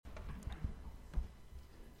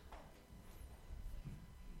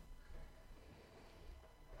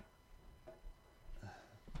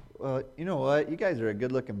Well, you know what? You guys are a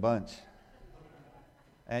good-looking bunch.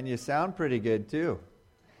 And you sound pretty good, too.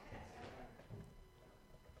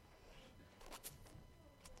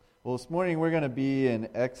 Well, this morning we're going to be in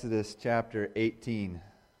Exodus chapter 18,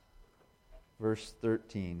 verse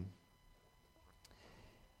 13.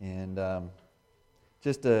 And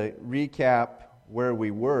just to recap where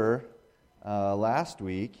we were last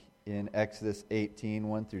week in Exodus 18,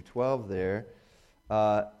 1 through 12 there,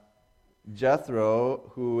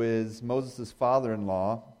 Jethro, who is Moses'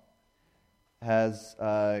 father-in-law, has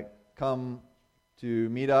come to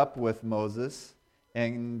meet up with Moses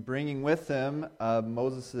and bringing with him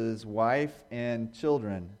Moses' wife and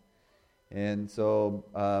children. And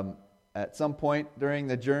so at some point during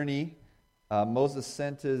the journey, Moses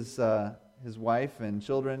sent his wife and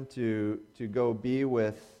children to go be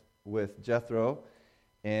with Jethro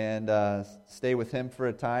and stay with him for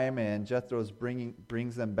a time, and Jethro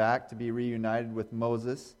brings them back to be reunited with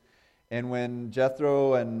Moses. And when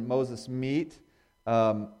Jethro and Moses meet,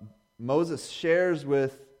 Moses shares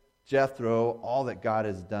with Jethro all that God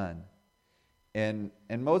has done. And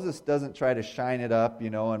Moses doesn't try to shine it up,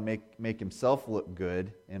 and make himself look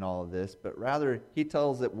good in all of this, but rather he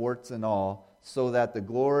tells it warts and all so that the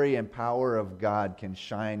glory and power of God can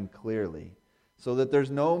shine clearly. So that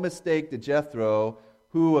there's no mistake to Jethro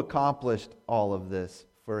who accomplished all of this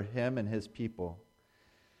for him and his people.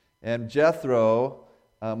 And Jethro,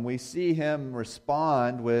 we see him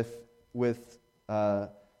respond with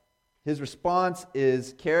his response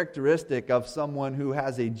is characteristic of someone who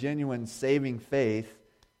has a genuine saving faith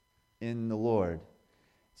in the Lord.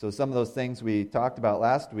 So some of those things we talked about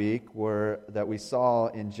last week were that we saw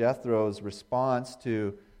in Jethro's response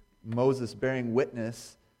to Moses bearing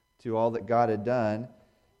witness to all that God had done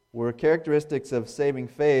were characteristics of saving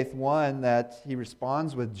faith. One, that he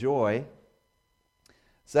responds with joy.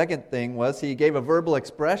 Second thing was he gave a verbal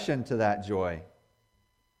expression to that joy.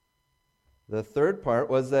 The third part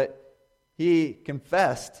was that he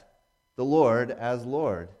confessed the Lord as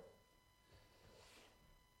Lord.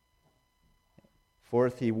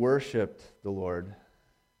 Fourth, he worshiped the Lord.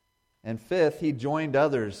 And fifth, he joined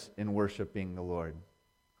others in worshiping the Lord.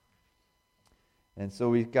 And so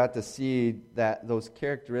we've got to see that those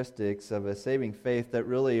characteristics of a saving faith that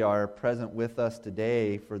really are present with us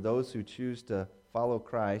today for those who choose to follow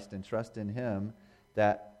Christ and trust in Him,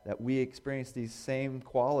 that we experience these same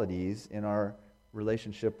qualities in our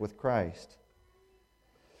relationship with Christ.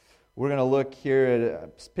 We're going to look here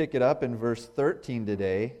at, pick it up in verse 13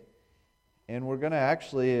 today, and we're going to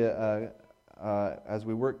actually, as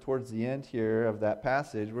we work towards the end here of that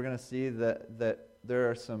passage, we're going to see that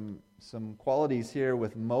there are some qualities here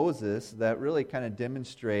with Moses that really kind of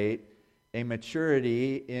demonstrate a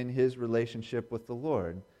maturity in his relationship with the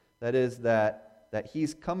Lord. That is that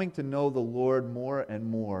he's coming to know the Lord more and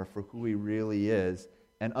more for who He really is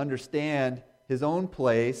and understand his own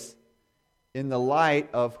place in the light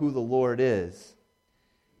of who the Lord is.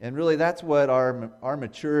 And really that's what our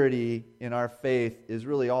maturity in our faith is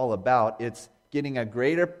really all about. It's getting a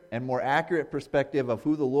greater and more accurate perspective of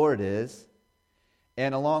who the Lord is,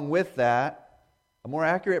 and along with that, a more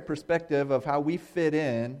accurate perspective of how we fit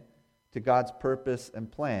in to God's purpose and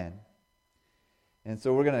plan. And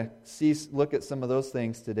so we're going to look at some of those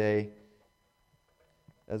things today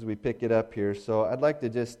as we pick it up here. So I'd like to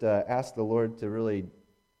just ask the Lord to really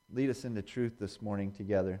lead us into truth this morning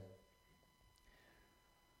together.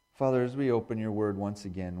 Father, as we open your word once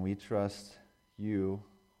again, we trust you,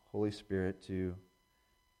 Holy Spirit, to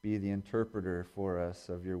be the interpreter for us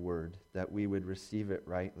of your word, that we would receive it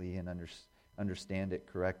rightly and understand it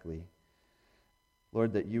correctly.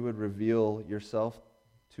 Lord, that you would reveal yourself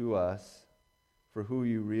to us for who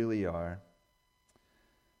you really are.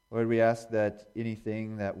 Lord, we ask that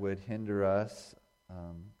anything that would hinder us,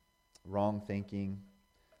 wrong thinking,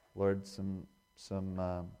 Lord, some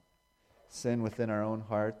sin within our own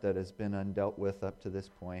heart that has been undealt with up to this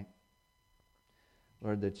point,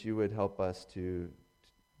 Lord, that you would help us to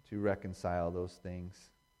reconcile those things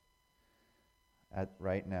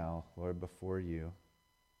right now, Lord, before you.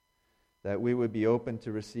 That we would be open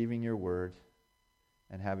to receiving your word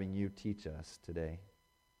and having you teach us today.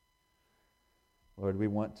 Lord, we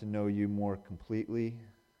want to know you more completely,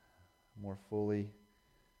 more fully.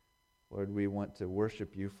 Lord, we want to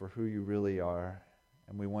worship you for who you really are,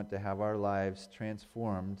 and we want to have our lives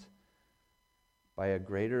transformed by a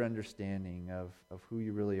greater understanding of who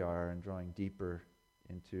you really are and drawing deeper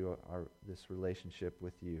into this relationship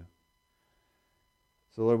with you.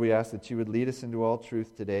 So, Lord, we ask that you would lead us into all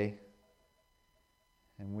truth today.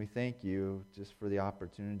 And we thank you just for the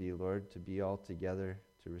opportunity, Lord, to be all together,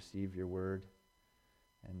 to receive your word,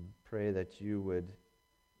 and pray that you would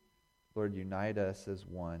Lord, unite us as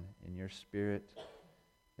one in your Spirit,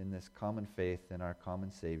 in this common faith in our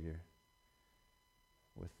common Savior,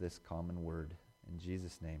 with this common word. In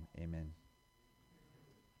Jesus' name, amen.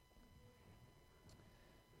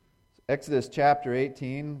 Exodus chapter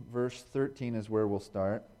 18, verse 13 is where we'll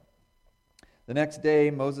start. The next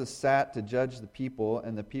day Moses sat to judge the people,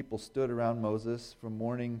 and the people stood around Moses from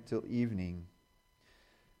morning till evening.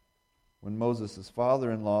 When Moses'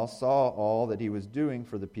 father-in-law saw all that he was doing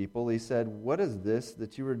for the people, he said, "What is this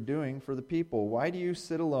that you are doing for the people? Why do you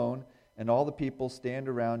sit alone and all the people stand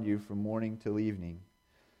around you from morning till evening?"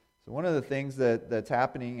 So one of the things that's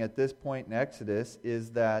happening at this point in Exodus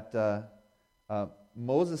is that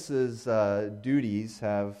Moses' duties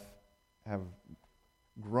have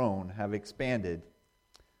grown, have expanded.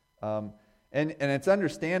 And it's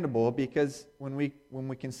understandable because when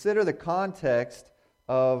we consider the context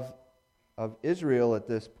of Israel at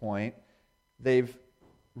this point, they've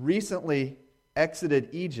recently exited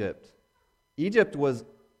Egypt. Egypt was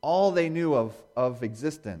all they knew of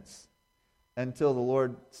existence until the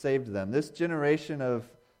Lord saved them. This generation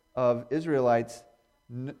of Israelites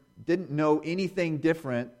didn't know anything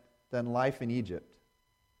different than life in Egypt.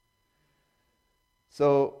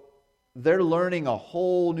 So they're learning a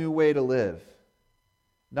whole new way to live.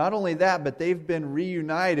 Not only that, but they've been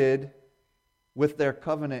reunited with their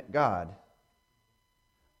covenant God,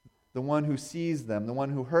 the one who sees them, the one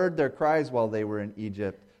who heard their cries while they were in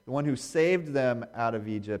Egypt, the one who saved them out of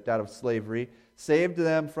Egypt, out of slavery, saved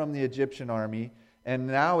them from the Egyptian army, and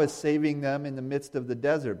now is saving them in the midst of the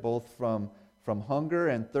desert, both from hunger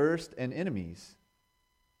and thirst and enemies.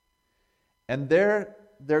 And they're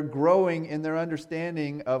growing in their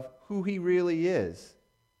understanding of who He really is.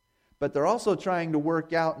 But they're also trying to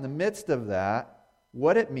work out in the midst of that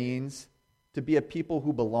what it means to be a people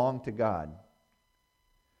who belong to God.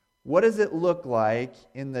 What does it look like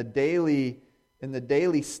in the daily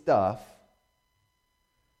stuff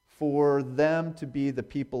for them to be the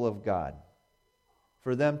people of God?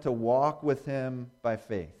 For them to walk with Him by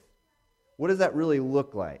faith? What does that really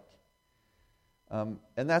look like? And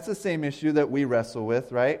that's the same issue that we wrestle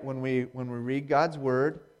with, right? When we read God's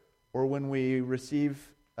Word, or when we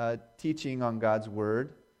receive teaching on God's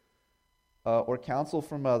Word, or counsel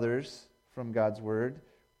from others from God's Word,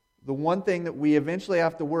 the one thing that we eventually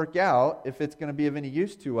have to work out, if it's going to be of any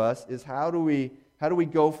use to us, is how do we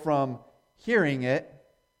go from hearing it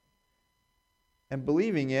and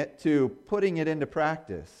believing it to putting it into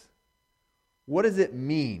practice? What does it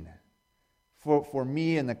mean for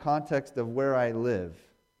me in the context of where I live?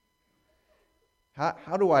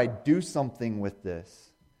 How do I do something with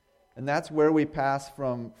this? And that's where we pass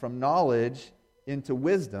from knowledge into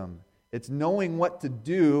wisdom. It's knowing what to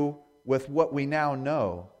do with what we now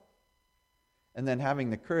know, and then having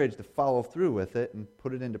the courage to follow through with it and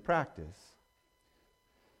put it into practice.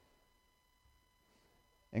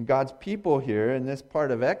 And God's people here in this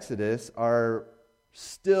part of Exodus are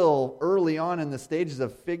still early on in the stages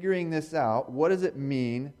of figuring this out. What does it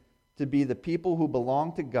mean to be the people who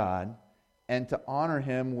belong to God and to honor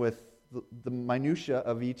Him with the minutia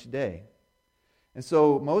of each day? And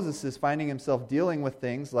so Moses is finding himself dealing with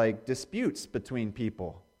things like disputes between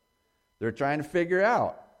people. They're trying to figure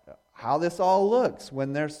out how this all looks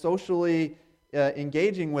when they're socially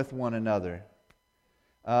engaging with one another.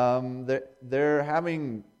 They're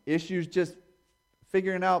having issues just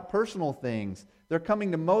figuring out personal things. They're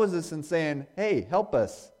coming to Moses and saying, "Hey, help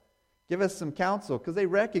us. Give us some counsel," because they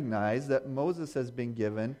recognize that Moses has been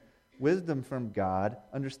given wisdom from God,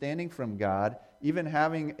 understanding from God, even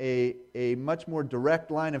having a much more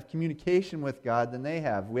direct line of communication with God than they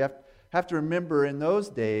have. We have to remember in those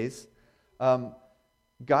days,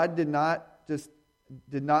 God did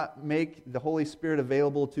not make the Holy Spirit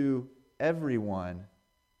available to everyone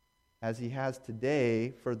as He has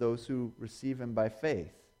today for those who receive Him by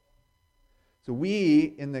faith. So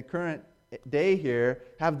we, in the current day here,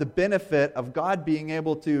 have the benefit of God being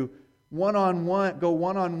able to go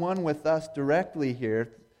one-on-one with us directly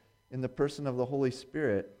here in the person of the Holy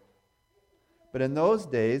Spirit. But in those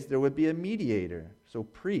days, there would be a mediator, so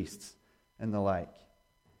priests and the like.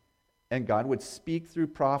 And God would speak through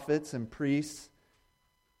prophets and priests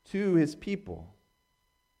to His people.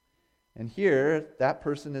 And here, that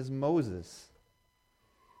person is Moses.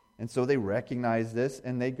 And so they recognize this,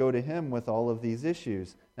 and they go to him with all of these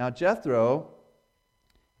issues. Now, Jethro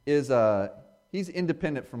he's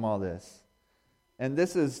independent from all this. And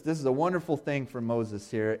this is a wonderful thing for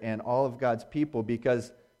Moses here and all of God's people,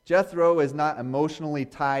 because Jethro is not emotionally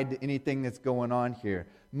tied to anything that's going on here.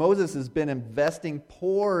 Moses has been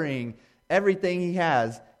pouring everything he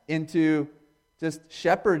has into just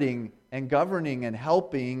shepherding and governing and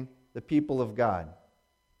helping the people of God.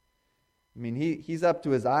 I mean, he's up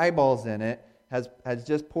to his eyeballs in it, has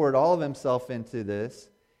just poured all of himself into this,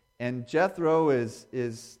 and Jethro is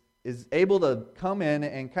able to come in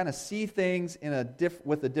and kind of see things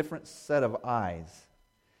with a different set of eyes.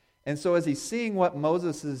 And so as he's seeing what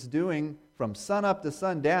Moses is doing from sun up to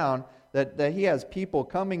sundown, that he has people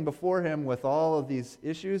coming before him with all of these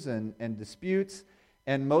issues and disputes,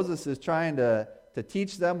 and Moses is trying to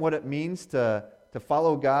teach them what it means to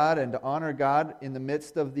follow God and to honor God in the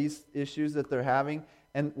midst of these issues that they're having.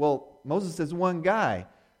 And, well, Moses is one guy.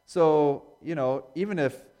 So, even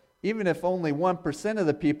if only 1% of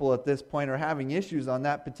the people at this point are having issues on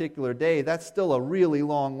that particular day, that's still a really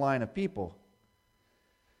long line of people.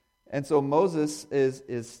 And so Moses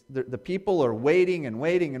the people are waiting and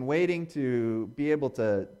waiting and waiting to be able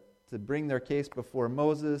to bring their case before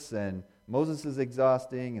Moses, and Moses is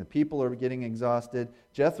exhausting, and people are getting exhausted.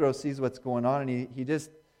 Jethro sees what's going on, and he just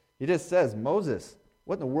says, "Moses,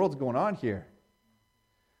 what in the world's going on here?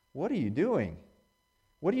 What are you doing?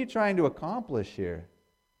 What are you trying to accomplish here?"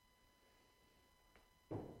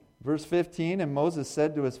 Verse 15, and Moses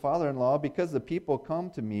said to his father-in-law, "Because the people come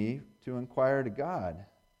to me to inquire to God."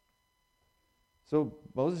 So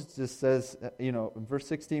Moses just says, in verse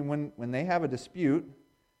 16, when they have a dispute,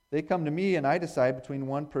 they come to me and I decide between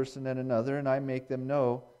one person and another, and I make them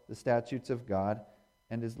know the statutes of God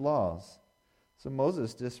and his laws. So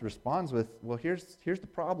Moses just responds with, well, here's the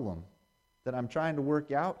problem that I'm trying to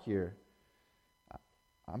work out here.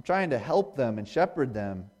 I'm trying to help them and shepherd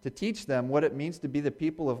them, to teach them what it means to be the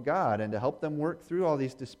people of God and to help them work through all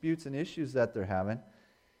these disputes and issues that they're having.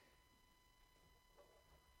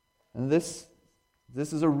 And this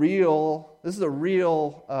is a real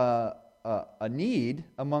need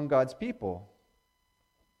among God's people.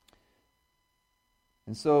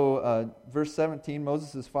 And so, verse 17,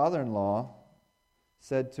 Moses' father-in-law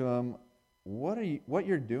said to him, "What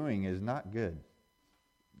you're doing is not good."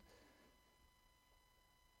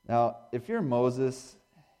 Now, if you're Moses,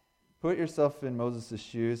 put yourself in Moses'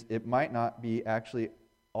 shoes. It might not be actually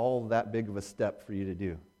all that big of a step for you to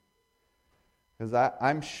do. Because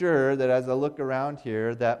I'm sure that as I look around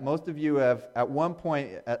here, that most of you have, at one point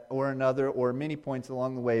or another, or many points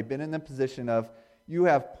along the way, been in the position of you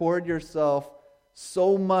have poured yourself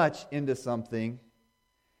so much into something,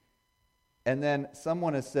 and then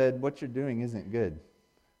someone has said, what you're doing isn't good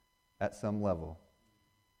at some level.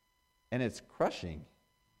 And it's crushing.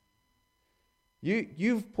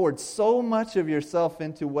 You've poured so much of yourself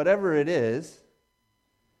into whatever it is,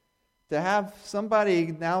 to have somebody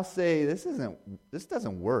now say, this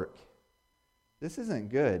doesn't work, this isn't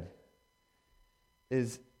good,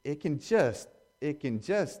 it can just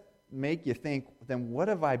make you think, then what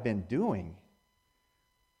have I been doing?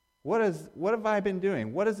 What have I been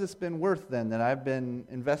doing? What has this been worth then that I've been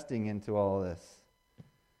investing into all of this?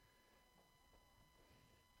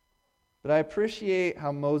 But I appreciate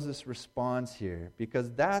how Moses responds here,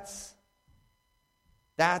 because that's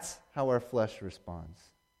how our flesh responds.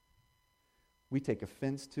 We take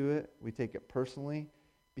offense to it. We take it personally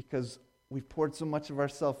because we've poured so much of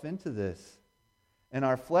ourselves into this. And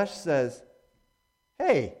our flesh says,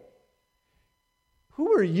 hey,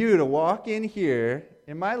 who are you to walk in here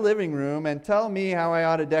in my living room and tell me how I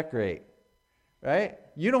ought to decorate? Right?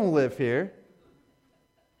 You don't live here.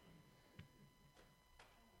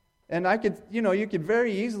 And you could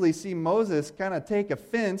very easily see Moses kind of take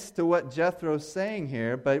offense to what Jethro's saying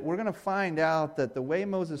here, but we're going to find out that the way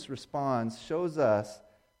Moses responds shows us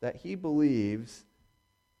that he believes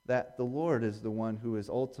that the Lord is the one who is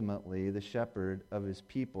ultimately the shepherd of his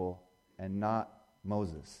people and not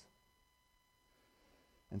Moses.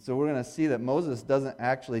 And so we're going to see that Moses doesn't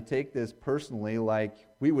actually take this personally like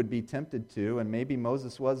we would be tempted to, and maybe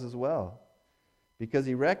Moses was as well. Because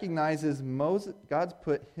he recognizes God's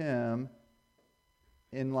put him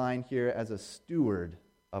in line here as a steward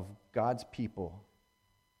of God's people.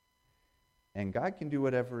 And God can do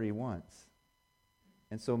whatever he wants.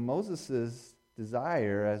 And so Moses'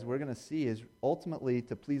 desire, as we're going to see, is ultimately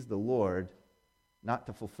to please the Lord, not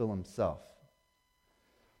to fulfill himself.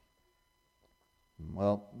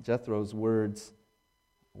 Well, Jethro's words,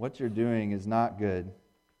 what you're doing is not good.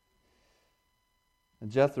 And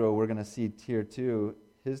Jethro, we're going to see here too,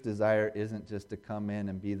 his desire isn't just to come in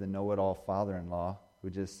and be the know-it-all father-in-law who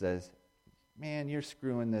just says, man, you're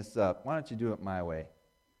screwing this up. Why don't you do it my way?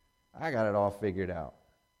 I got it all figured out.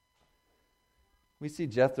 We see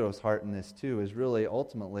Jethro's heart in this too, is really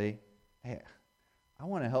ultimately, hey, I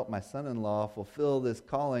want to help my son-in-law fulfill this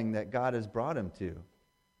calling that God has brought him to.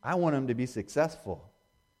 I want him to be successful.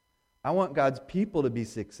 I want God's people to be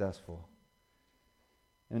successful.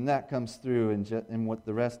 And that comes through in what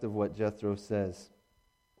the rest of what Jethro says.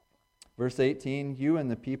 Verse 18, you and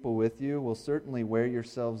the people with you will certainly wear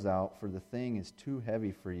yourselves out, for the thing is too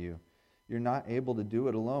heavy for you. You're not able to do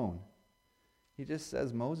it alone. He just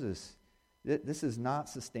says, Moses, this is not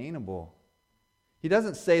sustainable. He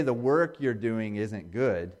doesn't say the work you're doing isn't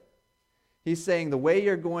good. He's saying the way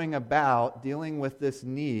you're going about dealing with this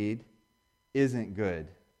need isn't good,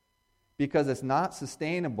 because it's not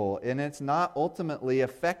sustainable and it's not ultimately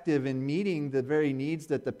effective in meeting the very needs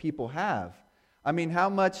that the people have. I mean, how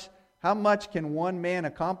much can one man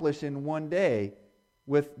accomplish in one day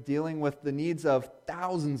with dealing with the needs of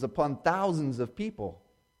thousands upon thousands of people?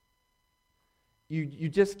 You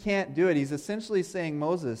just can't do it. He's essentially saying,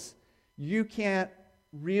 Moses, you can't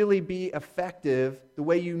really be effective the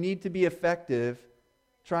way you need to be effective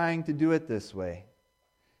trying to do it this way.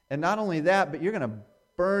 And not only that, but you're going to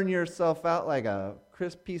burn yourself out like a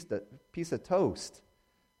crisp piece of toast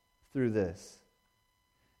through this.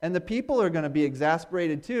 And the people are going to be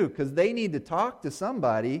exasperated too, because they need to talk to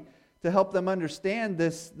somebody to help them understand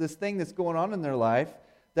this thing that's going on in their life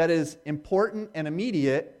that is important and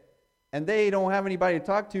immediate, and they don't have anybody to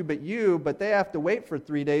talk to but they have to wait for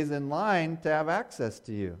 3 days in line to have access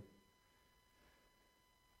to you.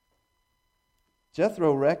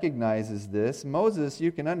 Jethro recognizes this. Moses,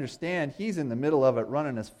 you can understand, he's in the middle of it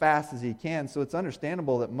running as fast as he can, so it's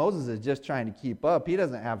understandable that Moses is just trying to keep up. He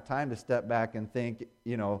doesn't have time to step back and think,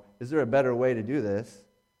 is there a better way to do this?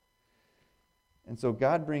 And so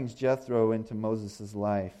God brings Jethro into Moses'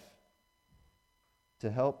 life to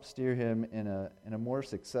help steer him in a more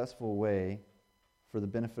successful way for the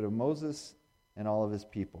benefit of Moses and all of his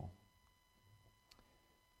people.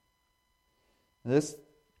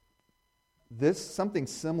 Something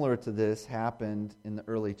similar to this happened in the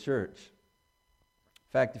early church.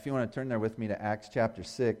 In fact, if you want to turn there with me to Acts chapter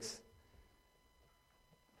 6.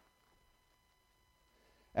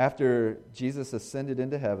 After Jesus ascended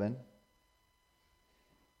into heaven,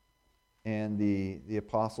 and the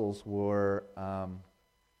apostles were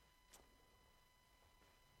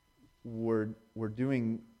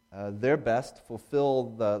doing their best to fulfill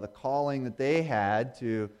the calling that they had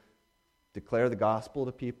to declare the gospel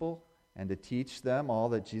to people and to teach them all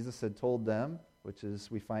that Jesus had told them, which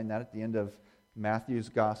is, we find that at the end of Matthew's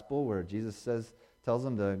gospel, where Jesus tells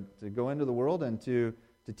them to go into the world and to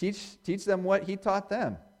teach them what he taught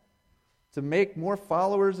them, to make more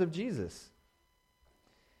followers of Jesus.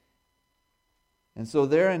 And so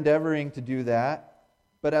they're endeavoring to do that.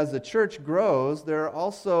 But as the church grows, there are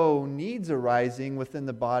also needs arising within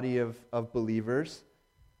the body of believers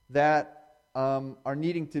that are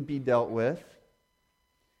needing to be dealt with.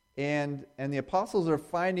 And the apostles are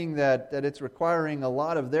finding that it's requiring a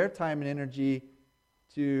lot of their time and energy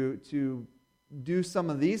to do some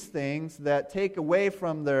of these things that take away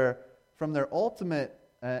from their ultimate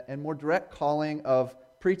and more direct calling of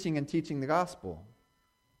preaching and teaching the gospel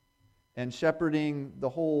and shepherding the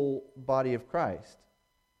whole body of Christ.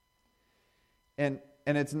 And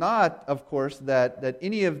it's not, of course, that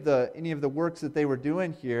any of the works that they were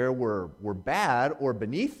doing here were bad or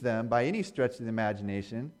beneath them by any stretch of the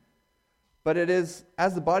imagination. But it is,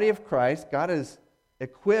 as the body of Christ, God has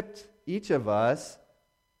equipped each of us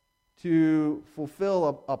to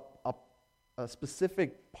fulfill a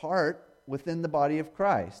specific part within the body of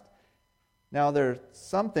Christ. Now, there are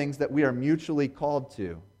some things that we are mutually called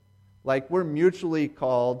to. Like, we're mutually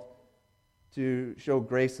called to show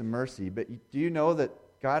grace and mercy. But do you know that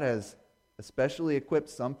God has especially equipped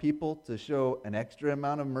some people to show an extra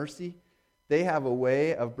amount of mercy? They have a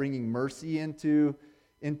way of bringing mercy into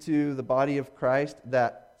the body of Christ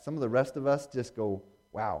that some of the rest of us just go,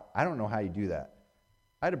 wow, I don't know how you do that.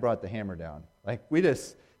 I'd have brought the hammer down. Like, we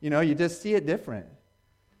just, you just see it different.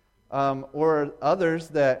 Or others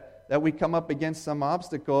that we come up against some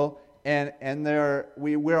obstacle, and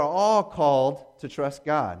we're all called to trust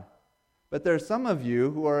God. But there are some of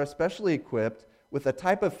you who are especially equipped with a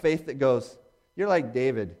type of faith that goes, you're like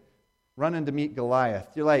David running to meet Goliath.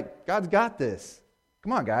 You're like, God's got this.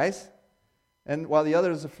 Come on, guys. And while the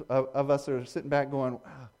others of us are sitting back going,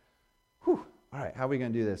 all right, how are we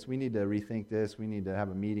going to do this? We need to rethink this. We need to have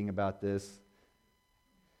a meeting about this.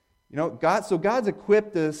 God's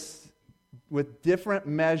equipped us with different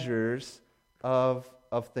measures of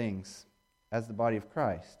things as the body of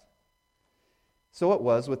Christ. So it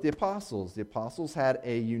was with the apostles. The apostles had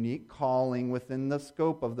a unique calling within the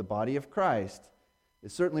scope of the body of Christ.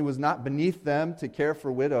 It certainly was not beneath them to care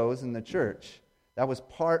for widows in the church. That was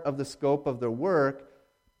part of the scope of their work,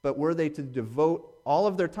 but were they to devote all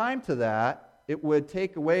of their time to that, it would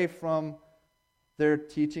take away from their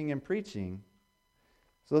teaching and preaching.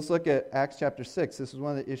 So let's look at Acts chapter 6. This is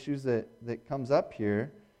one of the issues that comes up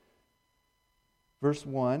here. Verse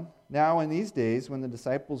 1, "Now in these days, when the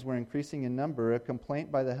disciples were increasing in number, a complaint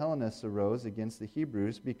by the Hellenists arose against the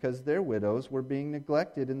Hebrews because their widows were being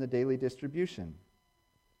neglected in the daily distribution."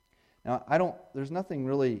 Now, there's nothing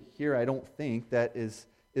really here, I don't think, that is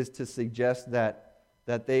to suggest that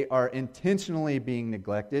they are intentionally being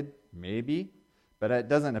neglected. Maybe, but it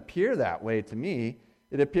doesn't appear that way to me.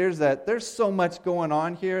 It appears that there's so much going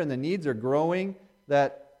on here and the needs are growing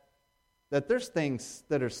that there's things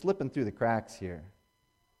that are slipping through the cracks here.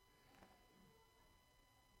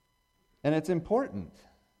 And it's important.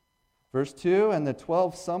 Verse 2, "And the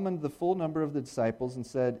 12 summoned the full number of the disciples and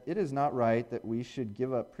said, 'It is not right that we should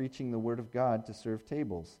give up preaching the word of God to serve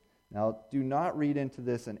tables.'" Now, do not read into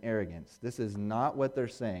this an arrogance. This is not what they're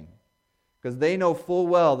saying. Because they know full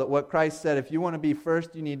well that what Christ said, if you want to be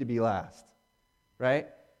first, you need to be last. Right?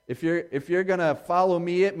 If you're going to follow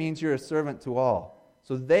me, it means you're a servant to all.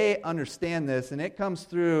 So they understand this, and it comes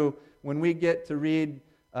through when we get to read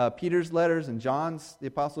Peter's letters and the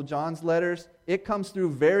Apostle John's letters. It comes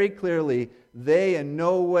through very clearly. They in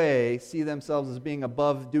no way see themselves as being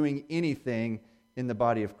above doing anything in the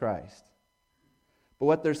body of Christ. But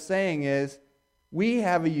what they're saying is, we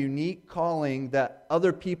have a unique calling that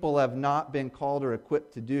other people have not been called or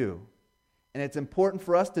equipped to do. And it's important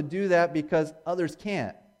for us to do that because others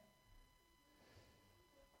can't.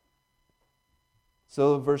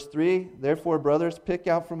 So verse 3, "Therefore, brothers, pick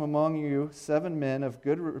out from among you 7 men of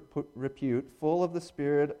good repute, full of the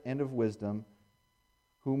Spirit and of wisdom,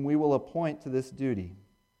 whom we will appoint to this duty.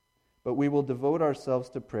 But we will devote ourselves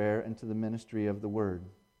to prayer and to the ministry of the word."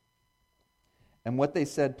 And what they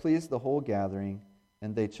said pleased the whole gathering,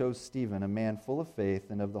 and they chose Stephen, a man full of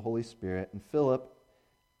faith and of the Holy Spirit, and Philip,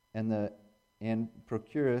 and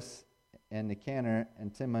Prochorus, and Nicanor,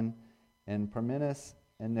 and Timon, and Parmenas,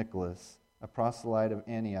 and Nicholas, a proselyte of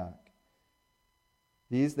Antioch.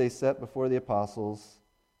 These they set before the apostles,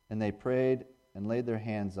 and they prayed and laid their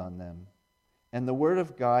hands on them. And the word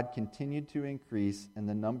of God continued to increase, and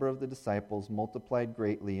the number of the disciples multiplied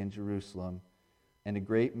greatly in Jerusalem, and a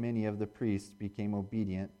great many of the priests became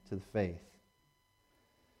obedient to the faith.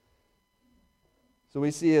 So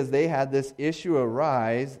we see as they had this issue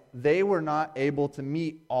arise, they were not able to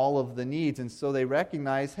meet all of the needs. And so they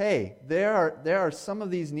recognized, hey, there are some of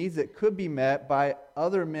these needs that could be met by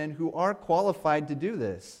other men who are qualified to do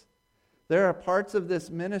this. There are parts of this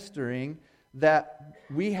ministering that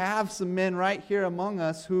we have some men right here among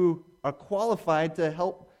us who are qualified to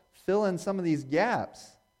help fill in some of these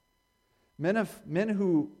gaps. Men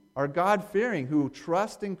who are God-fearing, who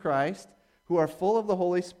trust in Christ, who are full of the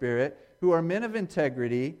Holy Spirit, who are men of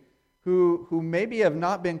integrity, who maybe have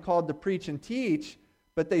not been called to preach and teach,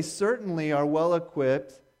 but they certainly are well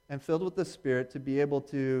equipped and filled with the Spirit to be able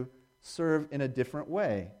to serve in a different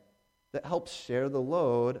way that helps share the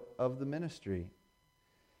load of the ministry.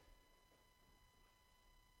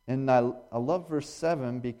 And I love verse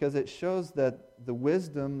 7 because it shows that the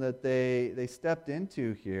wisdom that they stepped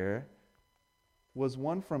into here was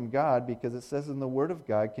one from God, because it says, "And the word of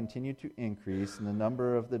God continued to increase, and the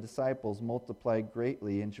number of the disciples multiplied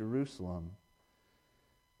greatly in Jerusalem."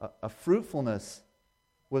 A fruitfulness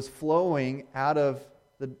was flowing out of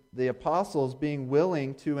the apostles being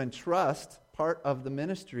willing to entrust part of the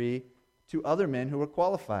ministry to other men who were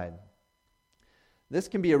qualified. This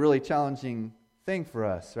can be a really challenging thing for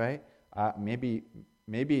us, right?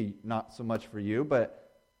 Maybe not so much for you,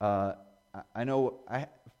 but I know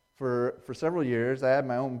For several years, I had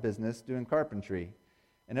my own business doing carpentry.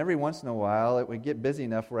 And every once in a while, it would get busy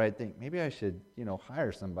enough where I'd think, maybe I should,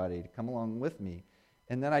 hire somebody to come along with me.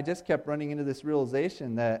 And then I just kept running into this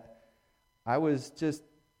realization that I was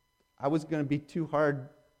going to be too hard.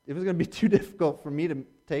 It was going to be too difficult for me to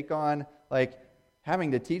take on,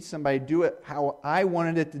 having to teach somebody to do it how I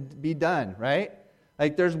wanted it to be done, right?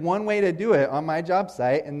 There's one way to do it on my job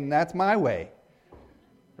site, and that's my way,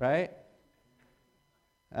 right?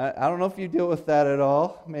 I don't know if you deal with that at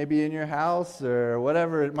all, maybe in your house or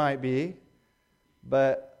whatever it might be,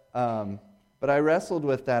 but I wrestled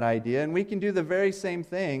with that idea, and we can do the very same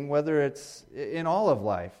thing, whether it's in all of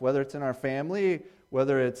life, whether it's in our family,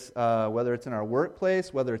 whether it's in our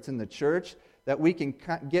workplace, whether it's in the church, that we can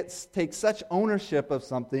take such ownership of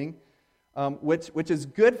something, which is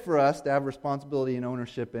good for us to have responsibility and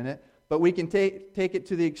ownership in it. But we can take it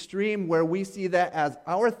to the extreme where we see that as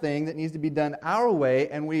our thing that needs to be done our way,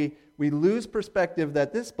 and we lose perspective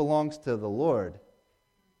that this belongs to the Lord.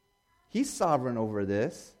 He's sovereign over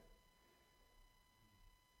this.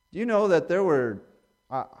 Do you know that there were,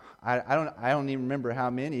 I don't even remember how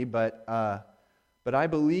many, but But I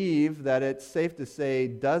believe that it's safe to say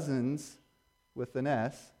dozens, with an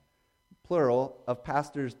S, plural, of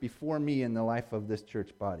pastors before me in the life of this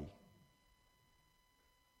church body.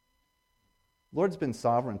 Lord's been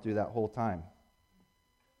sovereign through that whole time.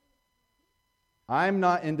 I'm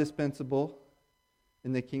not indispensable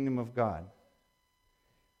in the kingdom of God.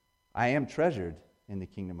 I am treasured in the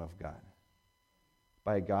kingdom of God.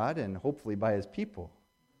 By God and hopefully by His people,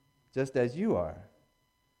 just as you are.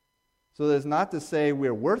 So that is not to say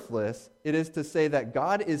we're worthless. It is to say that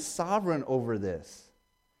God is sovereign over this.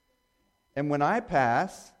 And when I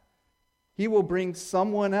pass, He will bring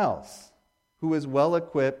someone else who is well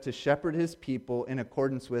equipped to shepherd His people in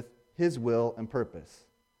accordance with His will and purpose.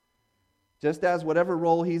 Just as whatever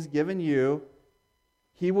role He's given you,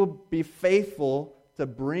 He will be faithful to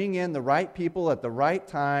bring in the right people at the right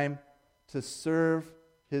time to serve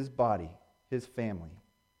His body, His family.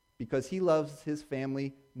 Because He loves His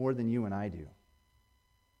family more than you and I do.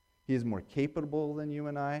 He is more capable than you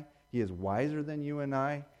and I. He is wiser than you and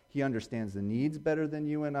I. He understands the needs better than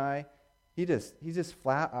you and I. He just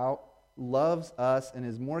flat out loves us and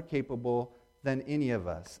is more capable than any of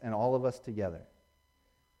us and all of us together.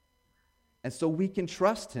 And so we can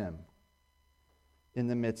trust Him in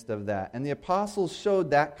the midst of that. And the apostles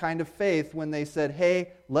showed that kind of faith when they said,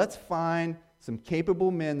 hey, let's find some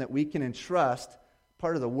capable men that we can entrust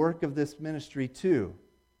part of the work of this ministry to.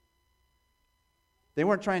 They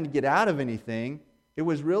weren't trying to get out of anything. It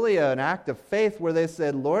was really an act of faith where they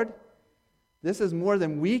said, Lord, this is more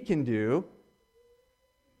than we can do.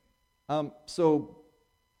 So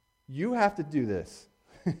you have to do this.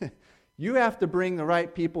 You have to bring the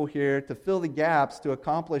right people here to fill the gaps to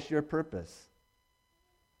accomplish your purpose.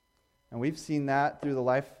 And we've seen that through the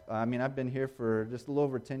life. I've been here for just a little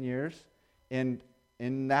over 10 years. And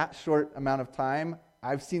in that short amount of time,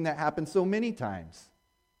 I've seen that happen so many times.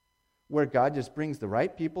 Where God just brings the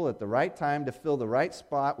right people at the right time to fill the right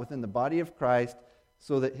spot within the body of Christ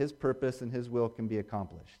so that His purpose and His will can be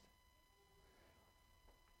accomplished.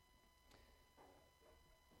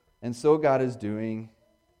 And so God is doing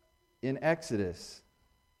in Exodus.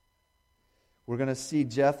 We're going to see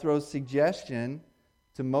Jethro's suggestion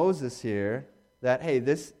to Moses here that, hey,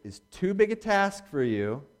 this is too big a task for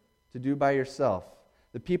you to do by yourself.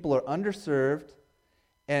 The people are underserved,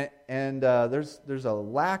 and there's a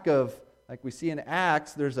lack of, like we see in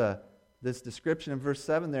Acts, there's this description in verse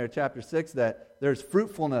 7 there, chapter 6, that there's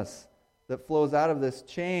fruitfulness that flows out of this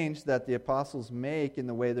change that the apostles make in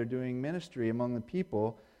the way they're doing ministry among the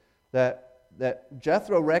people, that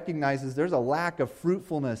Jethro recognizes there's a lack of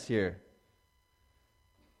fruitfulness here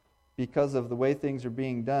because of the way things are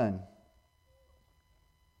being done.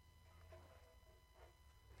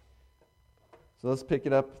 So let's pick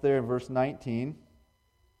it up there in verse 19.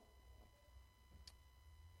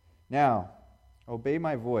 Now, obey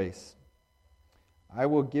my voice. I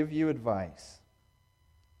will give you advice.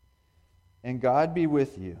 And God be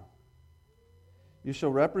with you. You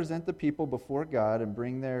shall represent the people before God and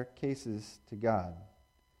bring their cases to God.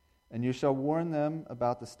 And you shall warn them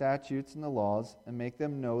about the statutes and the laws and make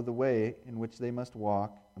them know the way in which they must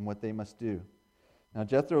walk and what they must do. Now,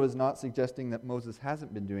 Jethro is not suggesting that Moses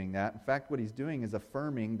hasn't been doing that. In fact, what he's doing is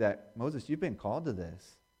affirming that, Moses, you've been called to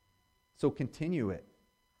this, so continue it.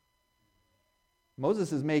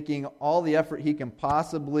 Moses is making all the effort he can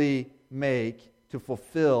possibly make to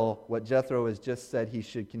fulfill what Jethro has just said he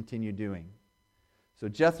should continue doing. So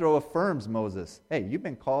Jethro affirms Moses, hey, you've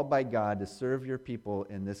been called by God to serve your people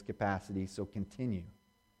in this capacity, so continue.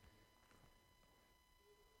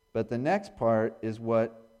 But the next part is where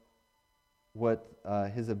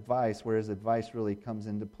his advice really comes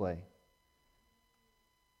into play.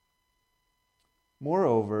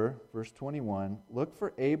 Moreover, verse 21, look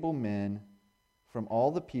for able men from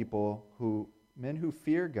all the people, men who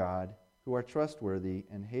fear God, who are trustworthy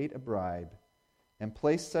and hate a bribe, and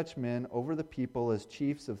place such men over the people as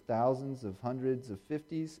chiefs of thousands, of hundreds, of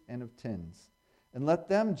fifties, and of tens. And let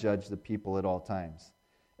them judge the people at all times.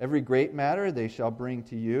 Every great matter they shall bring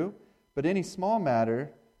to you, but any small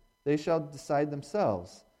matter they shall decide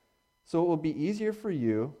themselves. So it will be easier for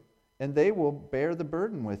you, and they will bear the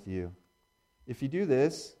burden with you. If you do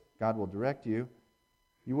this, God will direct you.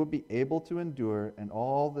 You will be able to endure, and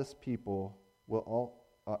all this people will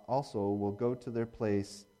also go to their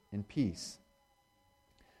place in peace.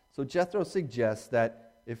 So Jethro suggests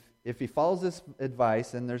that if he follows this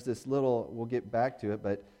advice, and there's this little, we'll get back to it,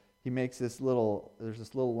 but he makes there's this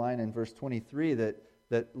little line in verse 23 that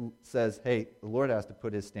says, hey, the Lord has to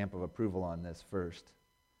put His stamp of approval on this first.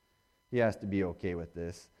 He has to be okay with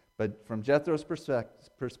this. But from Jethro's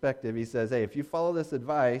perspective, he says, hey, if you follow this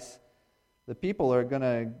advice, the people are going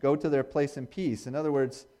to go to their place in peace. In other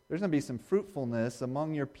words, there's going to be some fruitfulness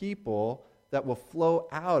among your people that will flow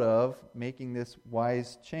out of making this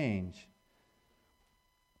wise change.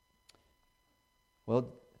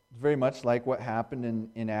 Well, very much like what happened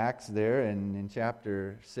in Acts there and in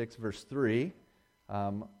chapter 6, verse 3,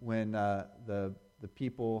 when the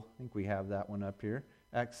people, I think we have that one up here,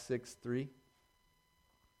 Acts 6, 3.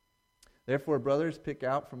 Therefore, brothers, pick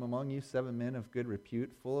out from among you 7 men of good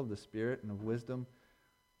repute, full of the Spirit and of wisdom,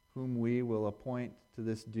 whom we will appoint to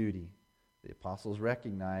this duty. The apostles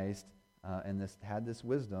recognized and had this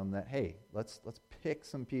wisdom that, hey, let's pick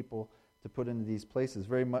some people to put into these places.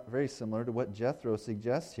 Very similar to what Jethro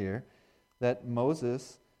suggests here, that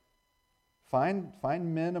Moses find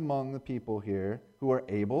men among the people here who are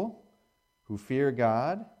able, who fear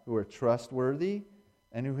God, who are trustworthy,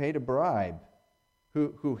 and who hate a bribe,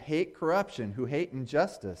 who hate corruption, who hate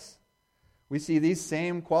injustice. We see these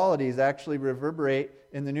same qualities actually reverberate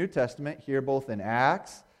in the New Testament here, both in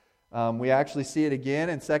Acts. We actually see it again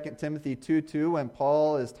in 2 Timothy 2:2 when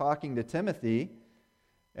Paul is talking to Timothy.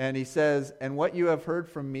 And he says, "And what you have heard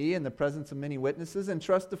from me in the presence of many witnesses,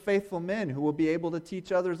 entrust to faithful men who will be able to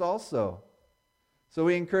teach others also." So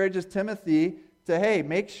he encourages Timothy to, hey,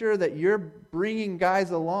 make sure that you're bringing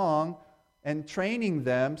guys along and training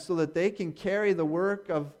them so that they can carry the work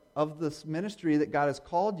of this ministry that God has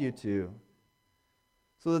called you to,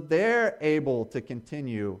 so that they're able to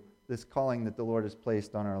continue this calling that the Lord has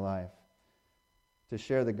placed on our life, to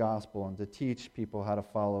share the gospel and to teach people how to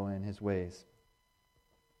follow in His ways.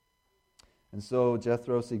 And so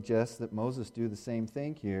Jethro suggests that Moses do the same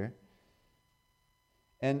thing here.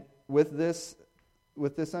 And with this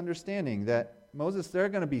understanding that Moses, there are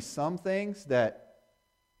going to be some things that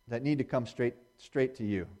need to come straight to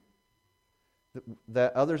you,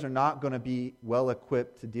 that others are not going to be well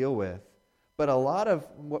equipped to deal with. But a lot of,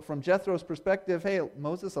 from Jethro's perspective, hey,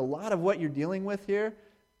 Moses, a lot of what you're dealing with here,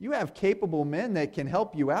 you have capable men that can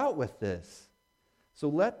help you out with this. So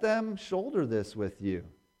let them shoulder this with you.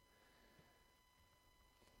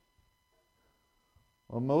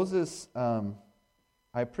 Well, Moses, I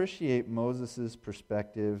appreciate Moses'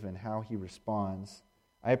 perspective and how he responds.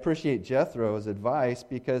 I appreciate Jethro's advice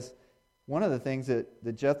because one of the things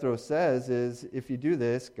that Jethro says is, if you do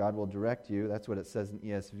this, God will direct you. That's what it says in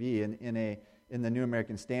ESV. And in the New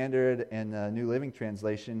American Standard and the New Living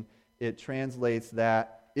Translation, it translates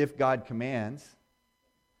that, if God commands.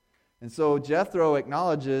 And so Jethro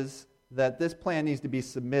acknowledges that this plan needs to be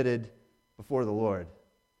submitted before the Lord.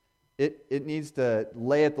 It needs to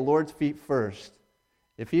lay at the Lord's feet first.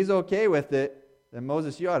 If He's okay with it, then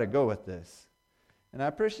Moses, you ought to go with this. And I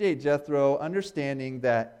appreciate Jethro understanding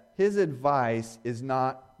that his advice is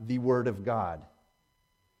not the Word of God.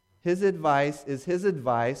 His advice is his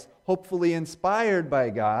advice, hopefully inspired by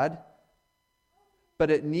God, but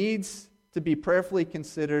it needs to be prayerfully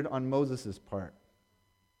considered on Moses' part.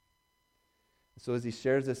 So as he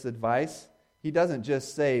shares this advice, he doesn't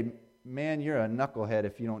just say, "Man, you're a knucklehead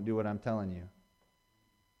if you don't do what I'm telling you."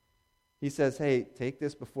 He says, "Hey, take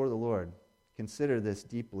this before the Lord. Consider this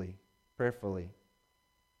deeply, prayerfully,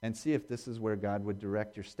 and see if this is where God would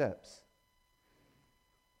direct your steps."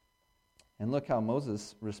 And look how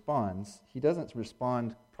Moses responds. He doesn't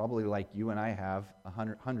respond probably like you and I have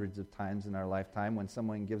hundreds of times in our lifetime. When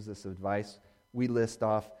someone gives us advice, we list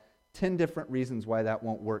off 10 different reasons why that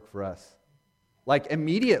won't work for us. Like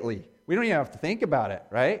immediately. We don't even have to think about it,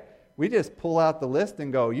 right? We just pull out the list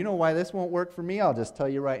and go, you know why this won't work for me? I'll just tell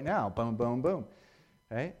you right now. Boom, boom, boom.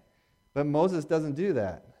 Right? But Moses doesn't do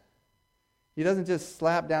that. He doesn't just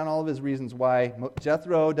slap down all of his reasons why.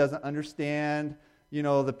 Jethro doesn't understand,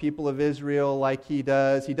 the people of Israel like he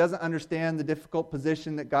does. He doesn't understand the difficult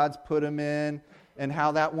position that God's put him in and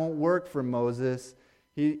how that won't work for Moses.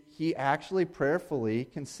 He actually prayerfully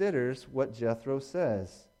considers what Jethro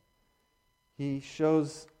says. He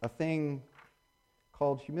shows a thing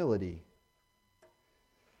called humility.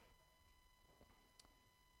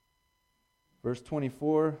 Verse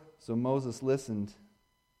 24, so Moses listened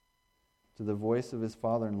to the voice of his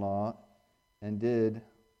father-in-law and did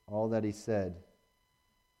all that he said.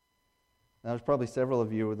 Now, there's probably several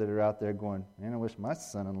of you that are out there going, man, I wish my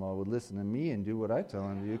son-in-law would listen to me and do what I tell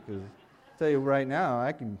him to do, because I'll tell you right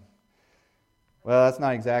now, well, that's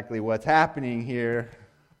not exactly what's happening here.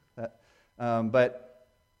 But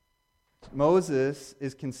Moses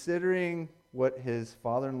is considering what his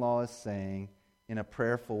father-in-law is saying in a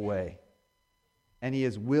prayerful way. And he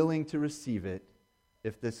is willing to receive it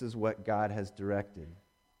if this is what God has directed.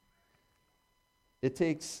 It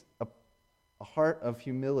takes a heart of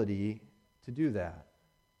humility to do that.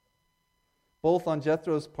 Both on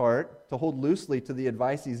Jethro's part, to hold loosely to the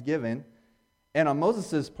advice he's given, and on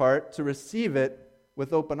Moses' part, to receive it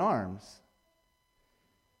with open arms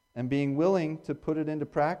and being willing to put it into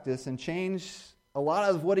practice and change a lot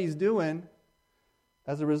of what he's doing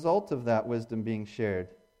as a result of that wisdom being shared.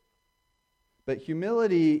 But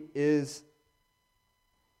humility is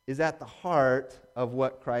at the heart of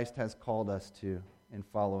what Christ has called us to in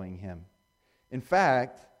following him. In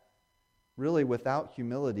fact, really without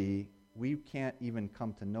humility, we can't even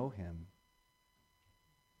come to know him.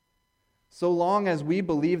 So long as we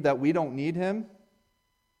believe that we don't need him,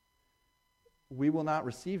 we will not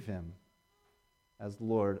receive him as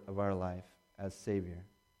Lord of our life, as Savior.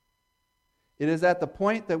 It is at the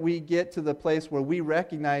point that we get to the place where we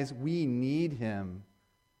recognize we need him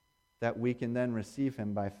that we can then receive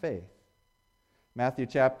him by faith. Matthew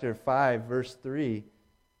chapter 5, verse 3,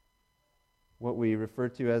 what we refer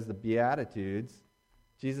to as the Beatitudes,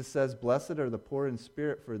 Jesus says, "Blessed are the poor in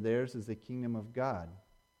spirit, for theirs is the kingdom of God."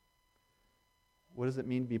 What does it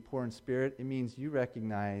mean to be poor in spirit? It means you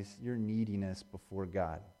recognize your neediness before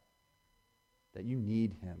God, that you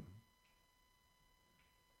need him.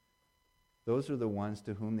 Those are the ones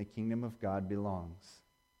to whom the kingdom of God belongs,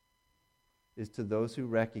 is to those who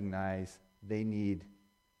recognize they need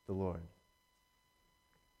the Lord.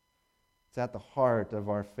 It's at the heart of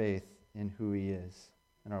our faith in who he is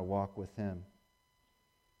and our walk with him.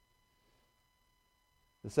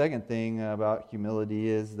 The second thing about humility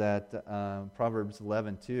is that Proverbs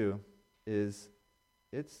 11:2 is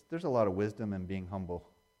there's a lot of wisdom in being humble.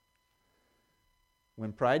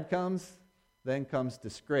 When pride comes, then comes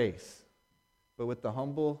disgrace. But with the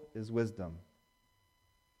humble is wisdom.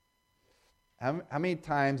 How many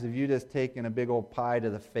times have you just taken a big old pie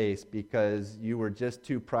to the face because you were just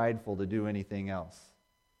too prideful to do anything else?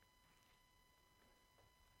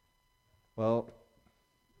 Well,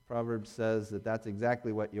 Proverbs says that that's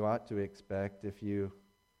exactly what you ought to expect if you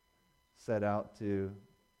set out to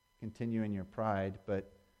continue in your pride,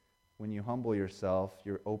 but when you humble yourself,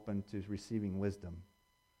 you're open to receiving wisdom.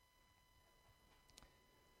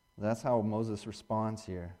 That's how Moses responds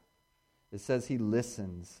here. It says he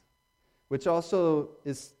listens, which also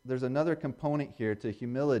is, there's another component here to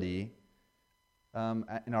humility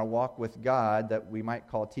in our walk with God that we might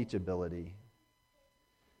call teachability.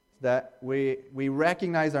 That we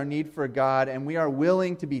recognize our need for God and we are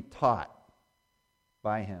willing to be taught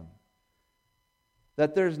by him.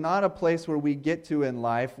 That there's not a place where we get to in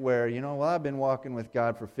life where, I've been walking with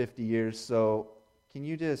God for 50 years, so can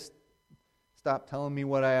you just stop telling me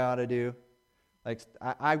what I ought to do?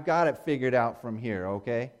 I've got it figured out from here,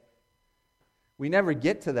 okay? We never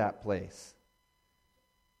get to that place.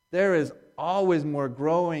 There is always more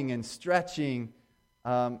growing and stretching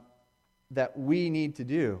that we need to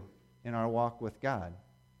do in our walk with God.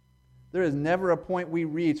 There is never a point we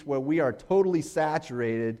reach where we are totally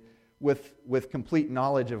saturated with complete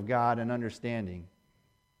knowledge of God and understanding.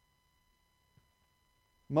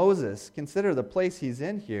 Moses, consider the place he's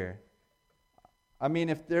in here. I mean,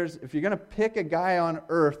 if you're going to pick a guy on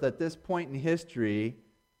earth at this point in history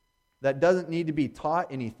that doesn't need to be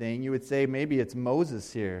taught anything, you would say maybe it's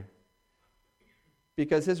Moses here.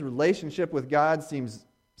 Because his relationship with God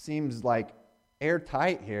seems like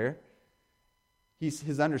airtight here.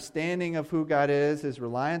 His understanding of who God is, his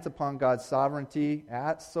reliance upon God's sovereignty,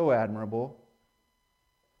 so admirable.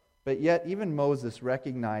 But yet even Moses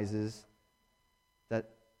recognizes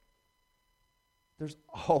that there's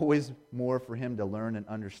always more for him to learn and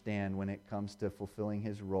understand when it comes to fulfilling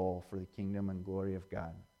his role for the kingdom and glory of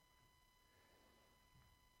God.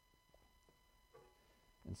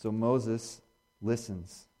 And so Moses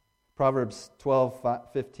listens. Proverbs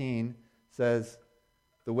 12:15 says,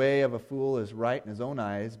 "The way of a fool is right in his own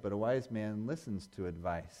eyes, but a wise man listens to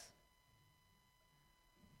advice."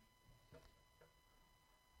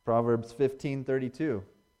 Proverbs 15:32.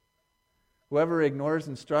 "Whoever ignores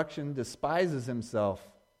instruction despises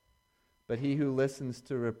himself, but he who listens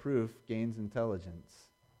to reproof gains intelligence."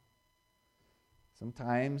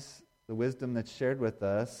 Sometimes the wisdom that's shared with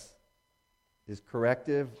us is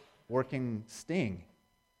corrective or can sting.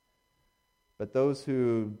 But those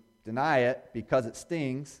who deny it because it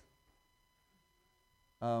stings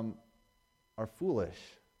are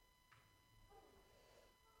foolish.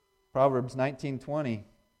 Proverbs 19:20.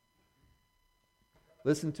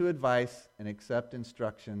 "Listen to advice and accept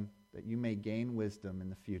instruction that you may gain wisdom in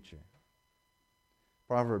the future."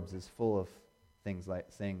 Proverbs is full of sayings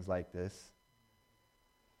like this.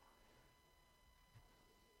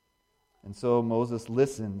 And so Moses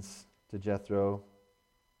listens to Jethro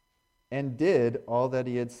and did all that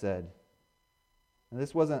he had said. And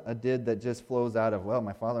this wasn't a did that just flows out of, well,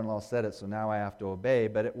 my father-in-law said it, so now I have to obey.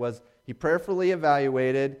 But it was, he prayerfully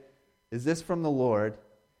evaluated is this from the Lord?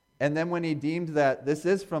 And then when he deemed that this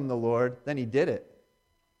is from the Lord, then he did it.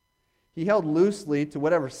 He held loosely to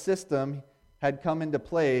whatever system had come into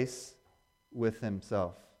place with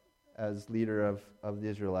himself as leader of the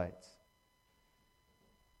Israelites.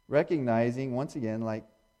 Recognizing, once again, like,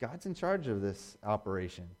 God's in charge of this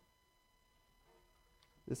operation.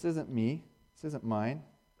 This isn't me. This isn't mine.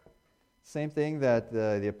 Same thing that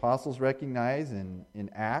the apostles recognized in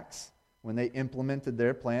Acts when they implemented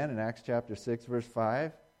their plan in Acts chapter 6, verse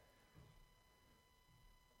 5.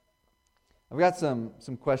 I've got some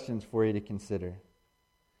questions for you to consider.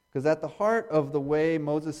 Because at the heart of the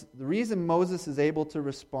reason Moses is able to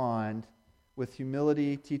respond with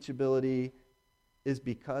humility, teachability, is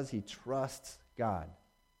because he trusts God.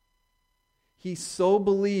 He so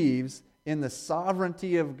believes in the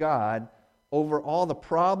sovereignty of God over all the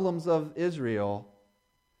problems of Israel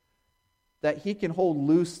that he can hold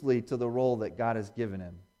loosely to the role that God has given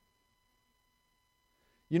him.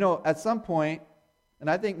 You know, at some point, and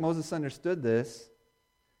I think Moses understood this,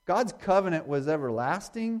 God's covenant was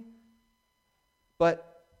everlasting,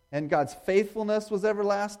 and God's faithfulness was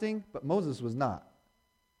everlasting, but Moses was not.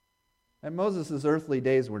 And Moses' earthly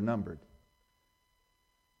days were numbered.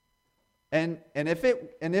 And if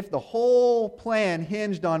the whole plan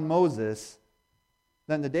hinged on Moses,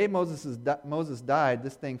 then the day Moses died,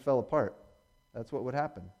 this thing fell apart. That's what would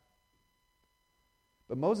happen.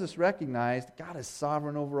 But Moses recognized God is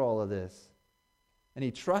sovereign over all of this. And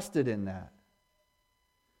he trusted in that.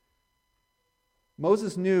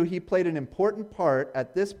 Moses knew he played an important part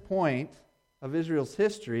at this point of Israel's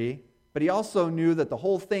history, but he also knew that the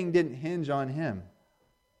whole thing didn't hinge on him.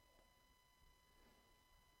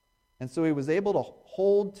 And so he was able to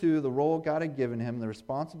hold to the role God had given him, the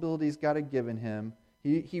responsibilities God had given him.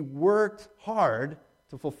 He worked hard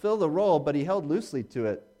to fulfill the role, but he held loosely to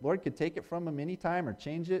it. Lord could take it from him anytime or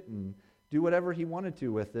change it and do whatever he wanted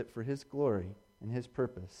to with it for his glory and his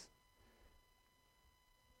purpose.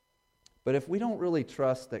 But if we don't really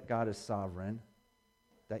trust that God is sovereign,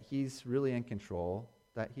 that he's really in control,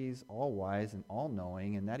 that he's all-wise and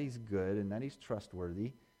all-knowing, and that he's good and that he's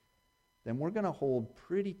trustworthy, then we're going to hold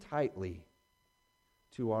pretty tightly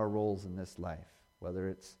to our roles in this life, whether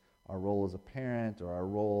it's our role as a parent or our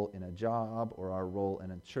role in a job or our role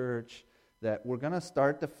in a church, that we're going to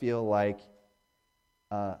start to feel like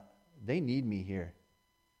they need me here.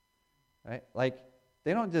 Right? Like,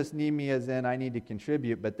 they don't just need me as in I need to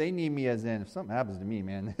contribute, but they need me as in if something happens to me,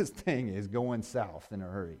 man, this thing is going south in a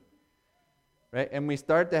hurry. Right? And we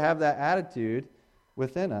start to have that attitude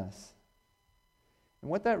within us. And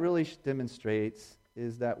what that really demonstrates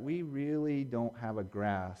is that we really don't have a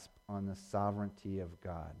grasp on the sovereignty of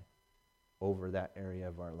God over that area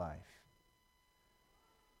of our life.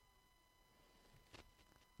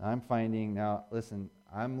 I'm finding now, listen,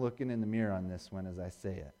 I'm looking in the mirror on this one as I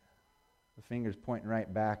say it. The finger's pointing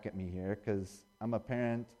right back at me here because I'm a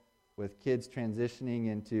parent with kids transitioning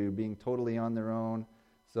into being totally on their own.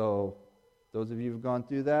 So those of you who've gone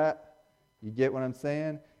through that, you get what I'm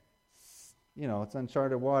saying? You know, it's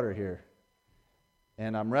uncharted water here.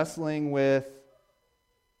 And I'm wrestling with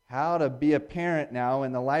how to be a parent now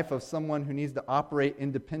in the life of someone who needs to operate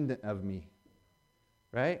independent of me.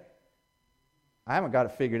 Right? I haven't got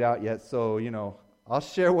it figured out yet, so, you know, I'll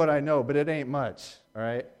share what I know, but it ain't much. All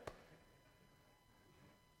right?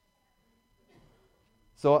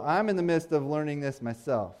 So I'm in the midst of learning this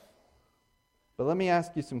myself. But let me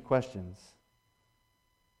ask you some questions.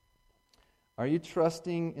 Are you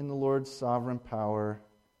trusting in the Lord's sovereign power,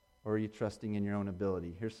 or are you trusting in your own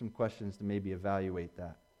ability? Here's some questions to maybe evaluate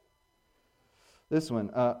that. This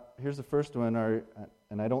one, here's the first one,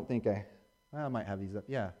 and I don't think I might have these up.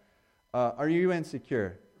 Yeah. Are you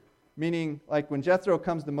insecure? Meaning, like when Jethro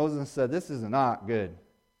comes to Moses and said, this is not good.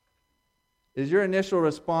 Is your initial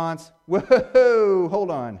response, whoa,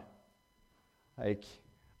 hold on. Like,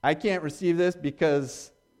 I can't receive this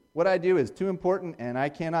because what I do is too important and I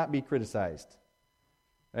cannot be criticized.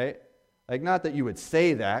 Right? Like, not that you would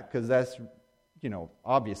say that because that's, you know,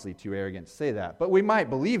 obviously too arrogant to say that. But we might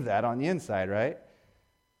believe that on the inside, right?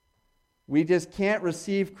 We just can't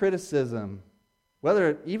receive criticism,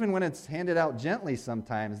 whether even when it's handed out gently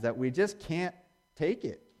sometimes, that we just can't take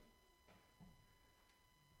it.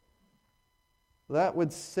 That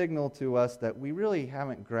would signal to us that we really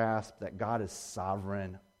haven't grasped that God is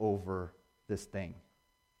sovereign over this thing.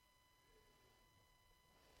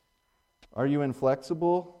 Are you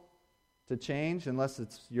inflexible to change unless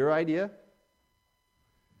it's your idea?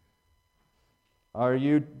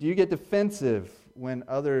 Do you get defensive when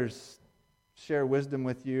others share wisdom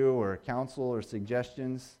with you or counsel or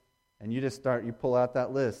suggestions and you pull out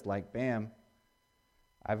that list like, bam,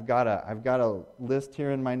 I've got a list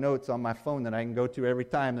here in my notes on my phone that I can go to every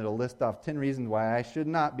time that'll list off 10 reasons why I should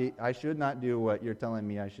not do what you're telling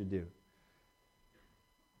me I should do.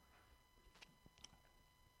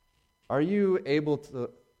 Are you able to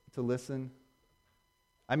listen?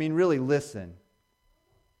 I mean, really listen.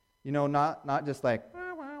 You know, not just like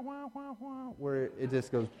where it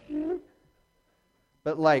just goes,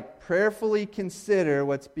 but like prayerfully consider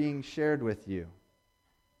what's being shared with you.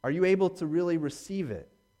 Are you able to really receive it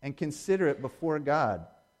and consider it before God?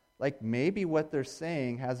 Like maybe what they're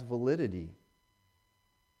saying has validity.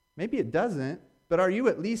 Maybe it doesn't, but are you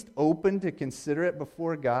at least open to consider it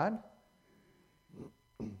before God?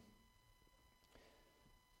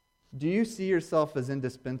 Do you see yourself as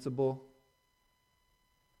indispensable?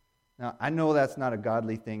 Now, I know that's not a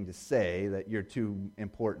godly thing to say, that you're too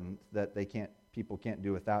important, that people can't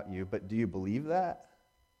do without you, but do you believe that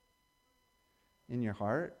in your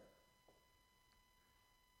heart?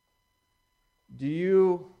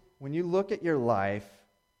 When you look at your life,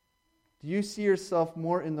 do you see yourself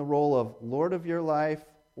more in the role of Lord of your life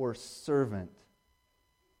or servant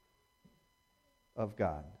of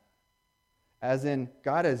God? As in,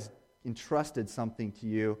 God has entrusted something to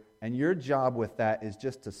you, and your job with that is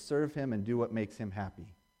just to serve Him and do what makes Him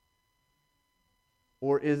happy?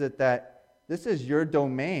 Or is it that this is your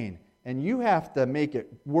domain, and you have to make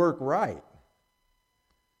it work right?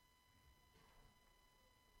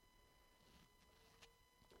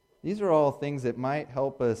 These are all things that might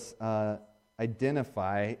help us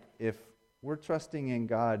identify if we're trusting in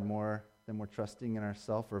God more than we're trusting in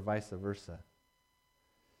ourselves, or vice versa.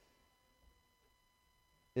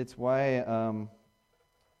 It's why I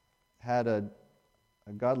had a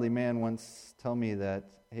godly man once tell me that,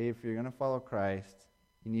 hey, if you're going to follow Christ,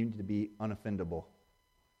 you need to be unoffendable.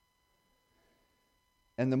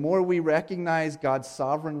 And the more we recognize God's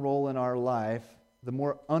sovereign role in our life, the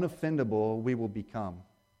more unoffendable we will become.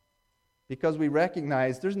 Because we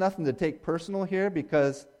recognize there's nothing to take personal here,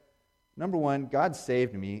 because number one, God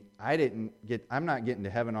saved me. I'm not getting to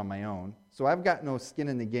heaven on my own. So I've got no skin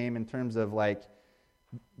in the game in terms of like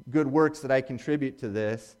good works that I contribute to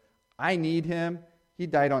this. I need Him. He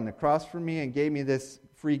died on the cross for me and gave me this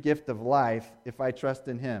free gift of life if I trust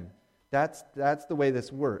in Him. That's the way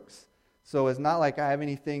this works. So it's not like I have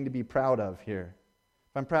anything to be proud of here.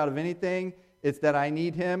 If I'm proud of anything, it's that I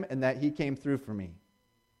need Him and that He came through for me.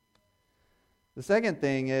 The second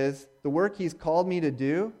thing is, the work He's called me to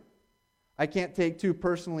do, I can't take too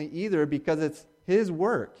personally either, because it's His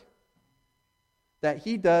work that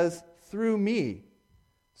He does through me,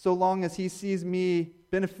 so long as He sees me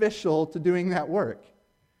beneficial to doing that work,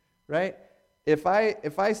 right? If I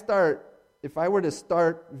were to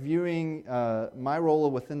start viewing my role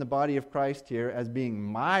within the body of Christ here as being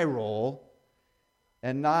my role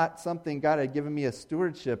and not something God had given me a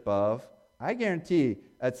stewardship of, I guarantee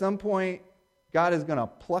at some point God is going to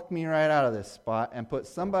pluck me right out of this spot and put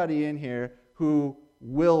somebody in here who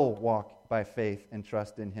will walk by faith and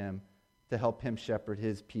trust in Him to help Him shepherd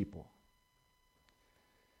His people.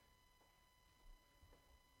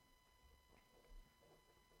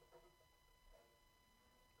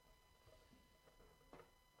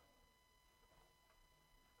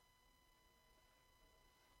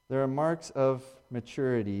 There are marks of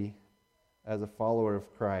maturity as a follower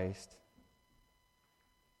of Christ,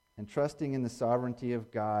 and trusting in the sovereignty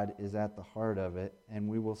of God is at the heart of it.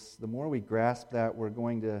 And the more we grasp that, we're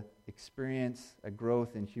going to experience a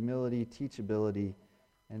growth in humility, teachability,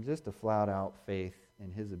 and just a flat-out faith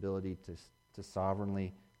in His ability to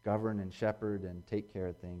sovereignly govern and shepherd and take care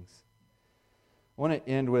of things. I want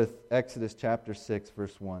to end with Exodus chapter 6,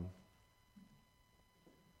 verse 1.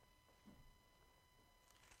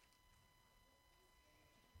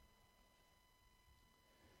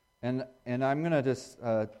 And I'm going to just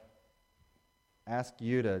ask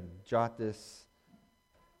you to jot this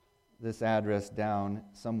address down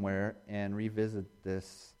somewhere and revisit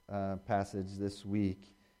this passage this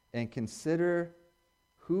week and consider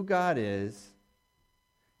who God is.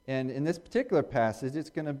 And in this particular passage,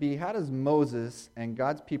 it's going to be, how does Moses and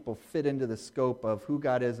God's people fit into the scope of who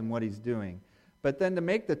God is and what He's doing? But then to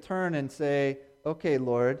make the turn and say, okay,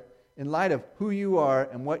 Lord, in light of who You are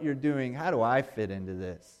and what You're doing, how do I fit into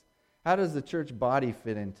this? How does the church body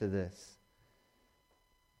fit into this?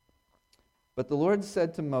 But the Lord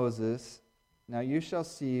said to Moses, now you shall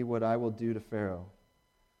see what I will do to Pharaoh.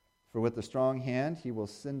 For with a strong hand He will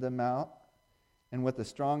send them out, and with a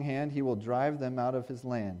strong hand He will drive them out of His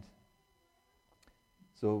land.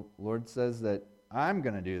 So the Lord says that I'm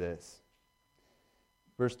going to do this.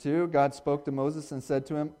 Verse 2, God spoke to Moses and said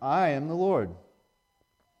to him, I am the Lord.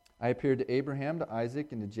 I appeared to Abraham, to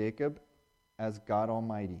Isaac, and to Jacob as God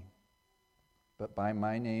Almighty. But by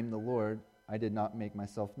my name, the Lord, I did not make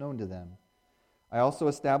myself known to them. I also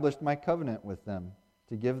established my covenant with them,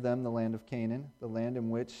 to give them the land of Canaan, the land in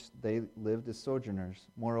which they lived as sojourners.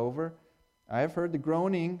 Moreover, I have heard the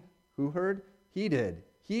groaning. Who heard? He did.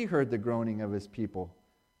 He heard the groaning of his people,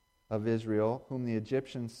 of Israel, whom the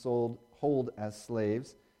Egyptians hold as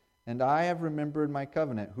slaves. And I have remembered my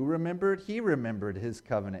covenant. Who remembered? He remembered his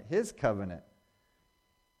covenant. His covenant.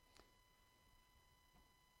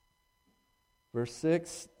 Verse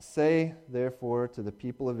 6, say therefore to the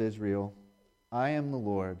people of Israel, I am the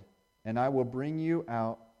Lord, and I will bring you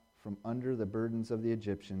out from under the burdens of the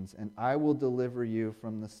Egyptians, and I will deliver you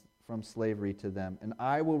from slavery to them, and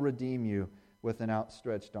I will redeem you with an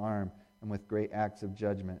outstretched arm and with great acts of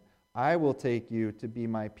judgment. I will take you to be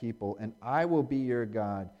my people, and I will be your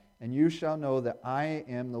God, and you shall know that I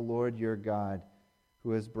am the Lord your God,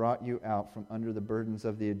 who has brought you out from under the burdens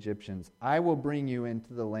of the Egyptians. I will bring you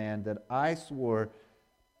into the land that I swore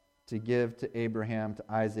to give to Abraham, to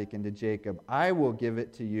Isaac, and to Jacob. I will give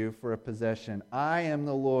it to you for a possession. I am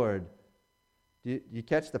the Lord. Do you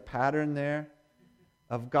catch the pattern there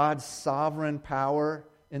of God's sovereign power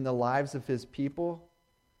in the lives of his people?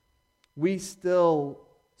 We still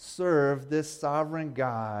serve this sovereign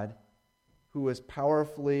God who is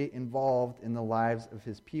powerfully involved in the lives of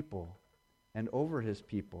his people and over his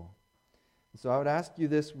people. So I would ask you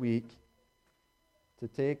this week to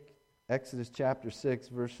take Exodus chapter 6,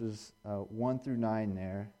 verses 1 through 9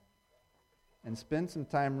 there, and spend some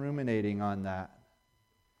time ruminating on that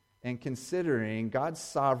and considering God's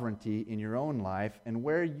sovereignty in your own life and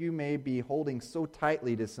where you may be holding so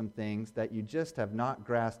tightly to some things that you just have not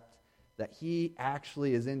grasped that he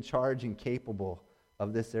actually is in charge and capable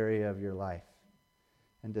of this area of your life,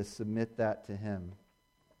 and to submit that to him.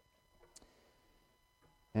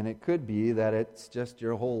 And it could be that it's just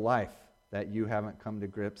your whole life that you haven't come to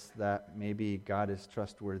grips that maybe God is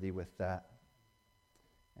trustworthy with that.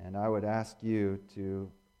 And I would ask you to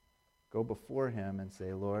go before him and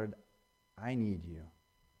say, Lord, I need you.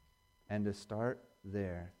 And to start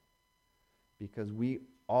there, because we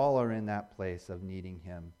all are in that place of needing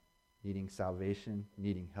him, needing salvation,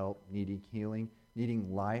 needing help, needing healing,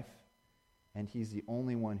 needing life, and he's the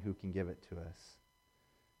only one who can give it to us.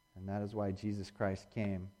 And that is why Jesus Christ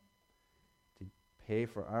came to pay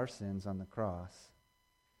for our sins on the cross,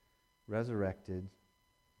 resurrected,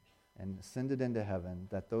 and ascended into heaven,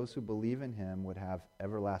 that those who believe in him would have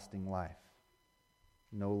everlasting life.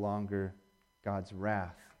 No longer God's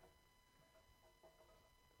wrath.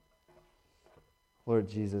 Lord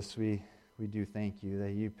Jesus, we do thank you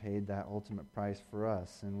that you paid that ultimate price for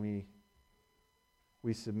us, and we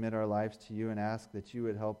submit our lives to you and ask that you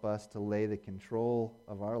would help us to lay the control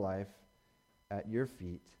of our life at your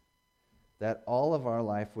feet, that all of our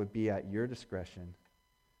life would be at your discretion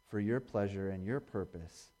for your pleasure and your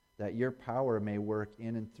purpose, that your power may work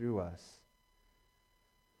in and through us.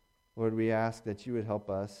 Lord, we ask that you would help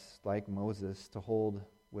us, like Moses, to hold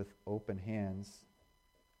with open hands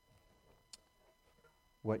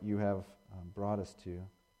what you have brought us to.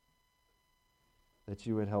 That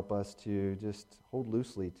you would help us to just hold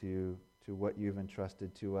loosely to what you've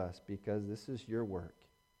entrusted to us, because this is your work.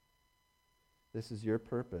 This is your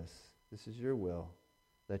purpose. This is your will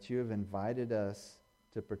that you have invited us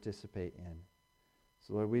to participate in.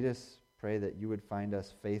 So Lord, we just pray that you would find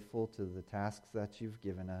us faithful to the tasks that you've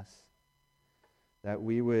given us, that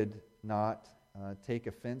we would not take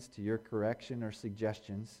offense to your correction or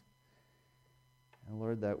suggestions, and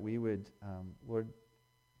Lord, that we would, Lord,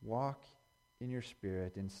 walk in your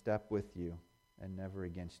Spirit, in step with you, and never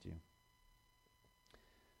against you.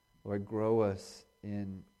 Lord, grow us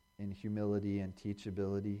in humility and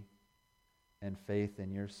teachability and faith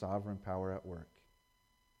in your sovereign power at work.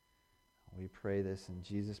 We pray this in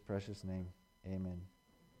Jesus' precious name. Amen.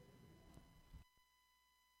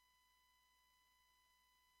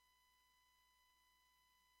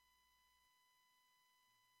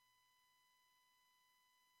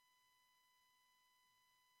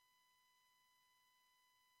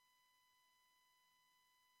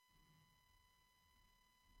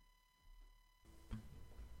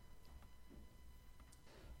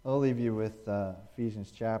 I'll leave you with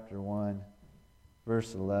Ephesians chapter 1,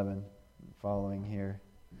 verse 11, following here.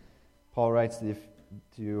 Paul writes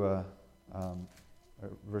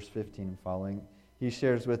verse 15 and following. He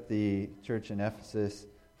shares with the church in Ephesus,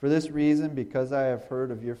 "For this reason, because I have heard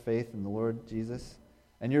of your faith in the Lord Jesus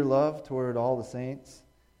and your love toward all the saints,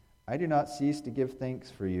 I do not cease to give thanks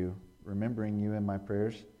for you, remembering you in my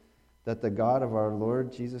prayers, that the God of our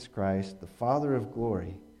Lord Jesus Christ, the Father of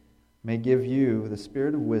glory, may give you the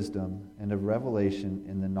spirit of wisdom and of revelation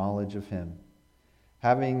in the knowledge of him,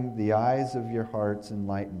 having the eyes of your hearts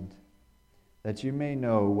enlightened, that you may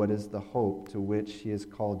know what is the hope to which he has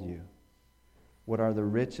called you, what are the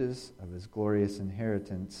riches of his glorious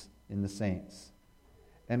inheritance in the saints,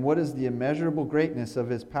 and what is the immeasurable greatness of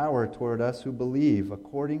his power toward us who believe,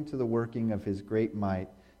 according to the working of his great might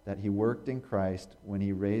that he worked in Christ when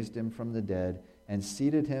he raised him from the dead and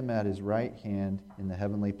seated him at his right hand in the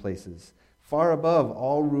heavenly places, far above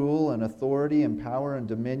all rule and authority and power and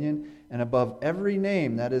dominion, and above every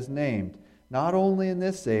name that is named, not only in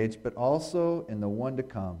this age, but also in the one to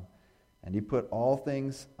come. And he put all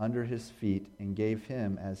things under his feet and gave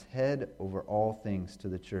him as head over all things to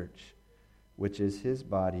the church, which is his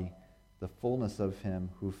body, the fullness of him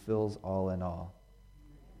who fills all in all.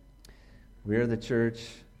 We are the church.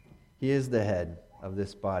 He is the head of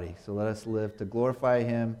this body. So let us live to glorify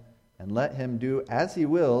him and let him do as he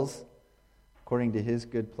wills, according to his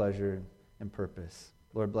good pleasure and purpose.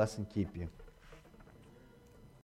 Lord, bless and keep you.